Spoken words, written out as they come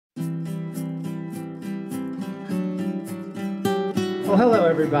Well, hello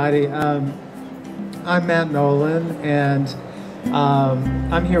everybody. I'm Matt Nolan, and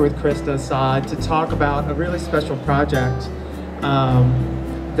I'm here with Christa Assad to talk about a really special project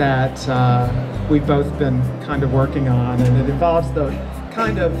that we've both been kind of working on, and it involves the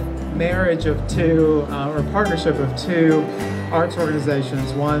kind of marriage of two, or partnership of two arts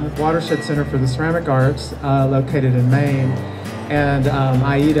organizations. One, Watershed Center for the Ceramic Arts, located in Maine, and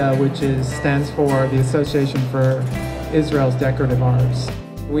AIDA, which stands for the Association for Israel's Decorative Arts.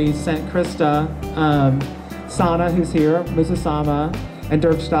 We sent Christa, Sana, who's here, Mrs. Sama, and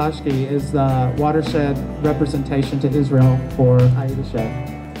Dirk Stashke is the watershed representation to Israel for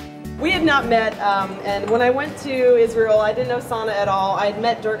AIDAshed. We had not met, and when I went to Israel, I didn't know Sana at all. I had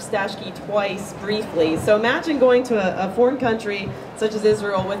met Dirk Stashke twice, briefly. So imagine going to a foreign country such as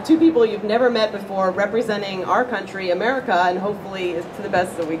Israel with two people you've never met before representing our country, America, and hopefully to the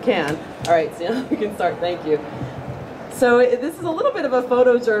best that we can. All right, so we can start. Thank you. So this is a little bit of a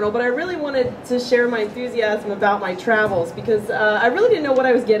photo journal, but I really wanted to share my enthusiasm about my travels because I really didn't know what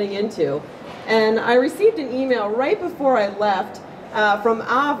I was getting into. And I received an email right before I left from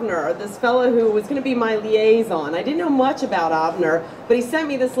Avner, this fellow who was going to be my liaison. I didn't know much about Avner, but he sent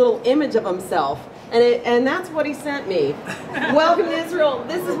me this little image of himself. And that's what he sent me. Welcome to Israel.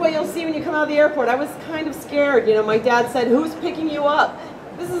 This is what you'll see when you come out of the airport. I was kind of scared. You know, my dad said, "Who's picking you up?"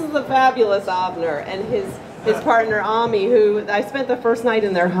 This is the fabulous Avner and his partner Ami, who I spent the first night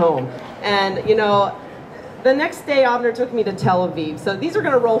in their home. And you know, the next day Avner took me to Tel Aviv. So these are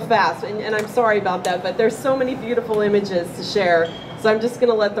going to roll fast, and I'm sorry about that, but there's so many beautiful images to share, so I'm just going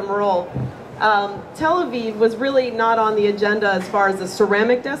to let them roll. Tel Aviv was really not on the agenda as far as a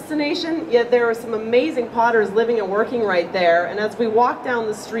ceramic destination, yet there were some amazing potters living and working right there, and as we walked down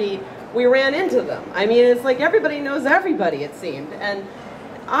the street, we ran into them. I mean, it's like everybody knows everybody, it seemed. And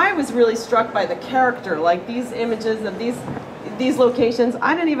I was really struck by the character, like these images of these locations.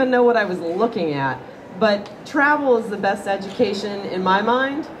 I didn't even know what I was looking at, but travel is the best education in my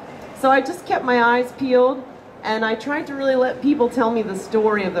mind. So I just kept my eyes peeled, and I tried to really let people tell me the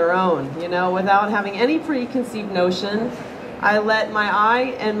story of their own, you know, without having any preconceived notion. I let my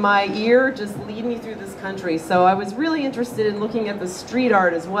eye and my ear just lead me through this country. So I was really interested in looking at the street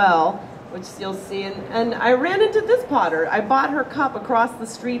art as well, which you'll see, and I ran into this potter. I bought her cup across the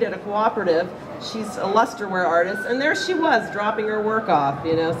street at a cooperative. She's a lusterware artist, and there she was, dropping her work off,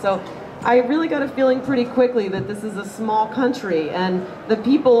 you know. So I really got a feeling pretty quickly that this is a small country, and the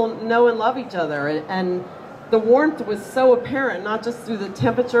people know and love each other, and the warmth was so apparent, not just through the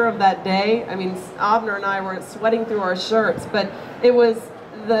temperature of that day. I mean, Avner and I were sweating through our shirts, but it was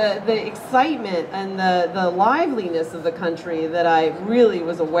the excitement and the liveliness of the country that I really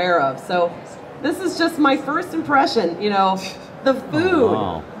was aware of. So this is just my first impression, you know, the food. Oh,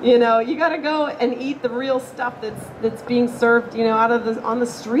 wow. You know, you got to go and eat the real stuff that's being served, you know, on the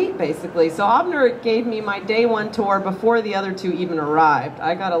street basically. So Avner gave me my day one tour before the other two even arrived.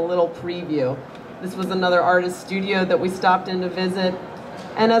 I got a little preview. This was another artist studio that we stopped in to visit.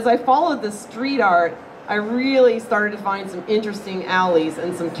 And as I followed the street art, I really started to find some interesting alleys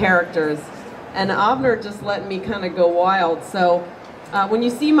and some characters. And Avner just let me kind of go wild. So when you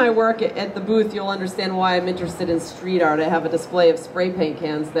see my work at the booth, you'll understand why I'm interested in street art. I have a display of spray paint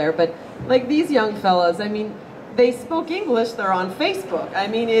cans there. But like these young fellas, I mean, they spoke English, they're on Facebook. I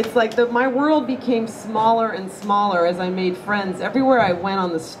mean, it's like my world became smaller and smaller as I made friends everywhere I went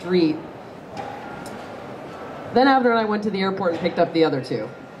on the street. Then Avner and I went to the airport and picked up the other two.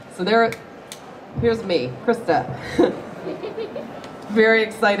 So here's me, Christa. Very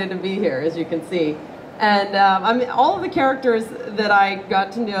excited to be here, as you can see. And I mean, all of the characters that I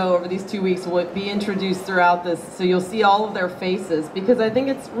got to know over these 2 weeks will be introduced throughout this, so you'll see all of their faces, because I think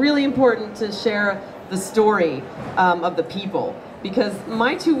it's really important to share the story of the people, because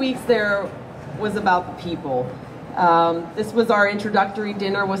my 2 weeks there was about the people. This was our introductory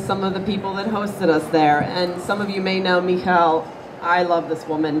dinner with some of the people that hosted us there, and some of you may know Michal. I love this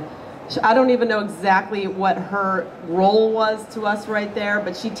woman. I don't even know exactly what her role was to us right there,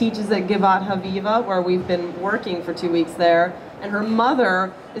 but she teaches at Givat Haviva, where we've been working for 2 weeks there, and her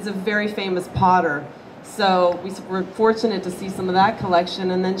mother is a very famous potter. So we were fortunate to see some of that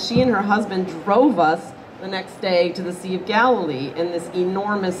collection, and then she and her husband drove us the next day to the Sea of Galilee in this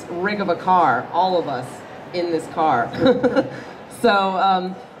enormous rig of a car, all of us in this car.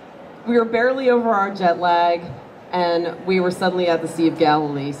 So we were barely over our jet lag, and we were suddenly at the Sea of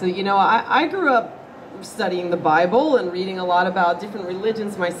Galilee. So, you know, I grew up studying the Bible and reading a lot about different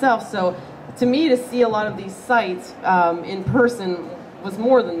religions myself, so to me to see a lot of these sites in person was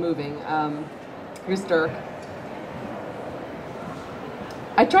more than moving. Here's Dirk.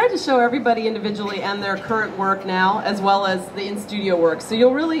 I tried to show everybody individually and their current work now, as well as the in-studio work. So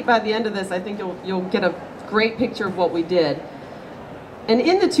you'll really, by the end of this, I think you'll get a great picture of what we did. And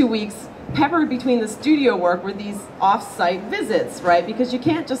in the 2 weeks, peppered between the studio work were these off-site visits, right? Because you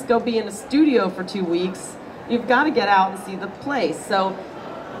can't just go be in a studio for 2 weeks. You've got to get out and see the place. So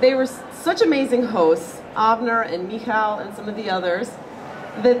they were such amazing hosts, Avner and Michal and some of the others,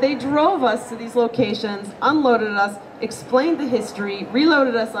 that they drove us to these locations, unloaded us, explained the history,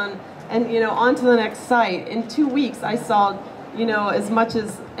 reloaded us on, and on to the next site. In 2 weeks, I saw, as much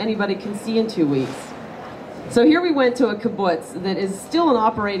as anybody can see in 2 weeks. So here we went to a kibbutz that is still an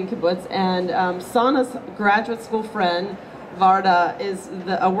operating kibbutz, and Sana's graduate school friend, Varda, is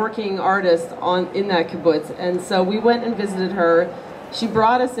a working artist in that kibbutz. And so we went and visited her. She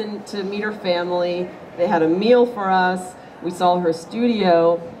brought us in to meet her family. They had a meal for us. We saw her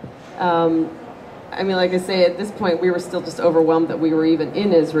studio. I mean, like I say, at this point, we were still just overwhelmed that we were even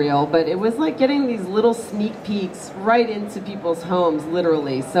in Israel, but it was like getting these little sneak peeks right into people's homes,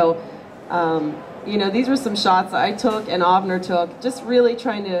 literally. So, these were some shots I took and Avner took, just really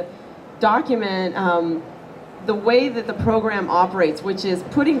trying to document the way that the program operates, which is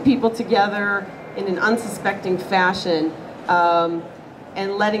putting people together in an unsuspecting fashion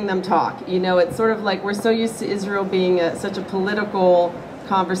and letting them talk. It's sort of like we're so used to Israel being such a political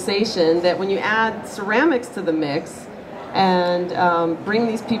conversation that when you add ceramics to the mix and bring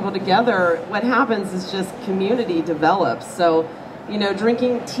these people together, what happens is just community develops. So,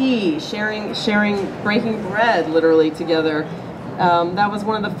 drinking tea, sharing, breaking bread literally together. That was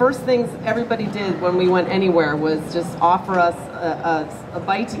one of the first things everybody did when we went anywhere, was just offer us a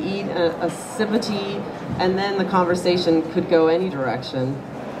bite to eat, a sip of tea, and then the conversation could go any direction.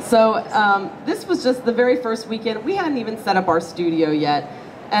 So this was just the very first weekend. We hadn't even set up our studio yet.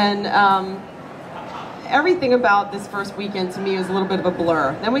 And everything about this first weekend to me was a little bit of a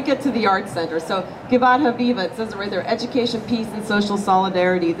blur. Then we get to the Art Center. So Givat Haviva, it says it right there, Education, Peace, and Social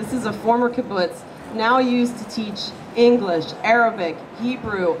Solidarity. This is a former kibbutz, now used to teach English, Arabic,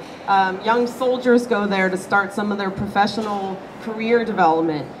 Hebrew. Young soldiers go there to start some of their professional career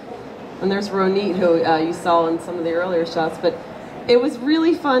development. And there's Ronit, who you saw in some of the earlier shots. But it was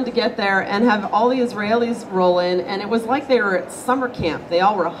really fun to get there and have all the Israelis roll in, and it was like they were at summer camp. They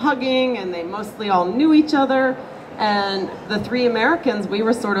all were hugging, and they mostly all knew each other. And the 3 Americans, we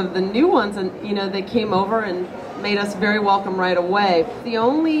were sort of the new ones, and they came over and made us very welcome right away. The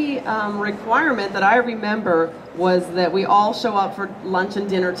only requirement that I remember was that we all show up for lunch and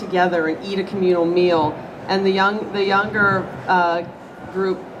dinner together and eat a communal meal. And the younger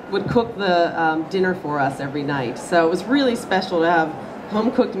group would cook the dinner for us every night. So it was really special to have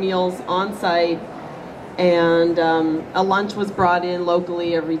home-cooked meals on site, and a lunch was brought in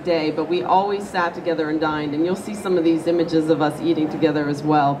locally every day, but we always sat together and dined, and you'll see some of these images of us eating together as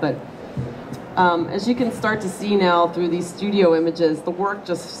well. But as you can start to see now through these studio images, the work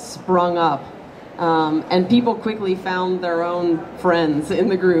just sprung up, and people quickly found their own friends in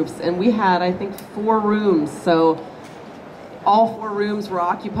the groups, and we had, I think, 4 rooms, so all 4 rooms were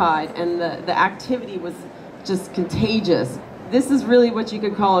occupied, and the activity was just contagious. This is really what you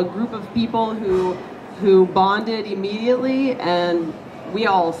could call a group of people who bonded immediately, and we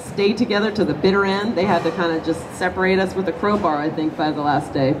all stayed together to the bitter end. They had to kind of just separate us with a crowbar, I think, by the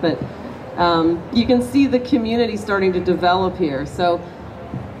last day. But you can see the community starting to develop here. So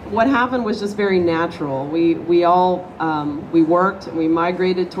what happened was just very natural. We all worked, and we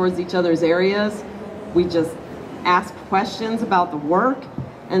migrated towards each other's areas. We just asked questions about the work,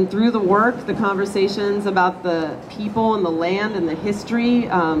 and through the work, the conversations about the people and the land and the history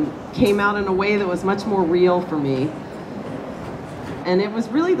came out in a way that was much more real for me. And it was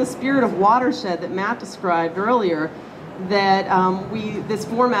really the spirit of Watershed that Matt described earlier that this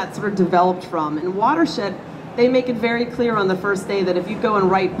format sort of developed from. And Watershed, they make it very clear on the first day that if you go and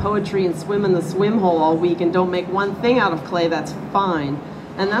write poetry and swim in the swim hole all week and don't make one thing out of clay, that's fine.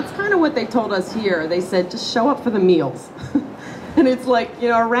 And that's kind of what they told us here. They said, just show up for the meals. And it's like,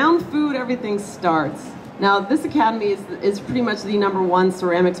 around food, everything starts. Now, this academy is pretty much the #1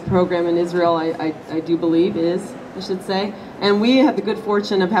 ceramics program in Israel, I do believe, I should say. And we had the good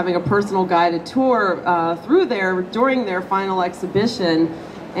fortune of having a personal guided tour through there during their final exhibition.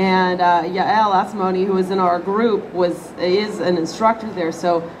 And Yael Asmoni, who was in our group, is an instructor there.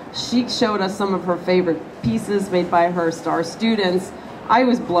 So she showed us some of her favorite pieces made by her star students. I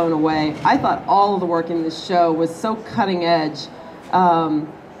was blown away. I thought all of the work in this show was so cutting edge.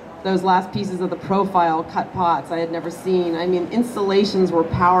 Those last pieces of the profile cut pots I had never seen. I mean, installations were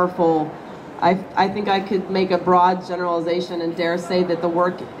powerful. I think I could make a broad generalization and dare say that the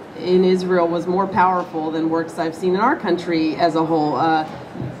work in Israel was more powerful than works I've seen in our country as a whole.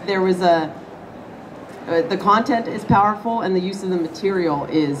 there was the content is powerful, and the use of the material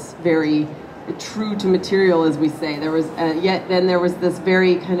is very true to material, as we say. There was yet then there was this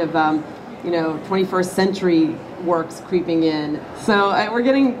very kind of 21st century works creeping in. So we're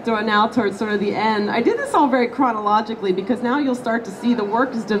getting now towards sort of the end. I did this all very chronologically because now you'll start to see the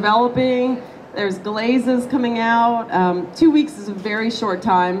work is developing. There's glazes coming out. 2 weeks is a very short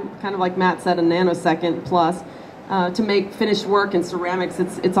time, kind of like Matt said, a nanosecond plus. To make finished work in ceramics,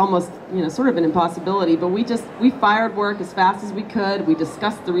 it's almost sort of an impossibility. But we fired work as fast as we could. We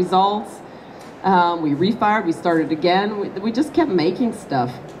discussed the results. We refired. We started again. We just kept making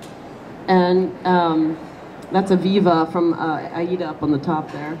stuff. And that's Aviva from AIDA up on the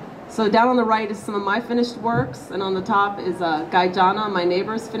top there. So down on the right is some of my finished works, and on the top is Gaijana, my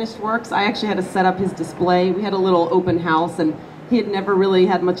neighbor's finished works. I actually had to set up his display. We had a little open house, and he had never really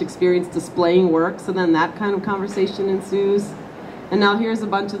had much experience displaying work, so then that kind of conversation ensues. And now here's a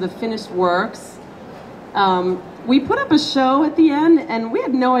bunch of the finished works. We put up a show at the end, and we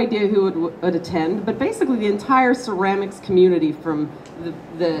had no idea who would attend, but basically the entire ceramics community from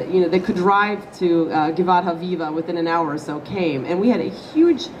they could drive to Givat Haviva within an hour or so came, and we had a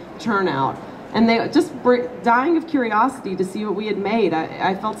huge turnout. And they just were dying of curiosity to see what we had made.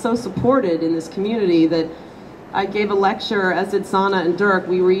 I felt so supported in this community that I gave a lecture, as did Sana and Dirk.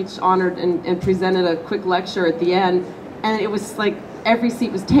 We were each honored and presented a quick lecture at the end. And it was like every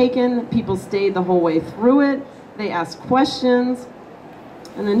seat was taken. People stayed the whole way through it. They asked questions.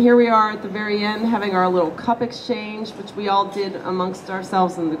 And then here we are at the very end having our little cup exchange, which we all did amongst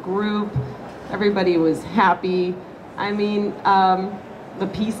ourselves in the group. Everybody was happy. I mean, the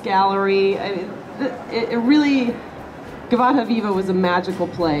Peace Gallery. It really, Givat Haviva was a magical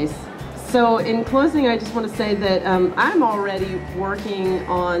place. So in closing, I just want to say that I'm already working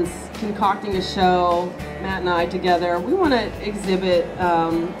on concocting a show, Matt and I together. We want to exhibit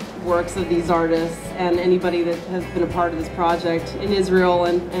works of these artists and anybody that has been a part of this project in Israel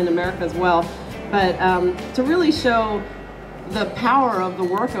and America as well. But to really show the power of the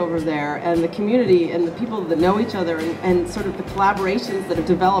work over there and the community and the people that know each other and sort of the collaborations that have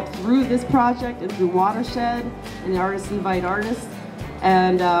developed through this project and through Watershed and Artists Invite Artists.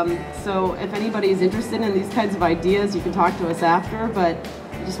 And so if anybody is interested in these kinds of ideas, you can talk to us after. But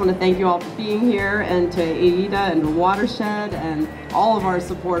I just want to thank you all for being here, and to AIDA and Watershed and all of our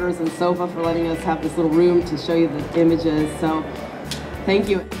supporters and SOFA for letting us have this little room to show you the images. So thank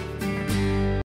you.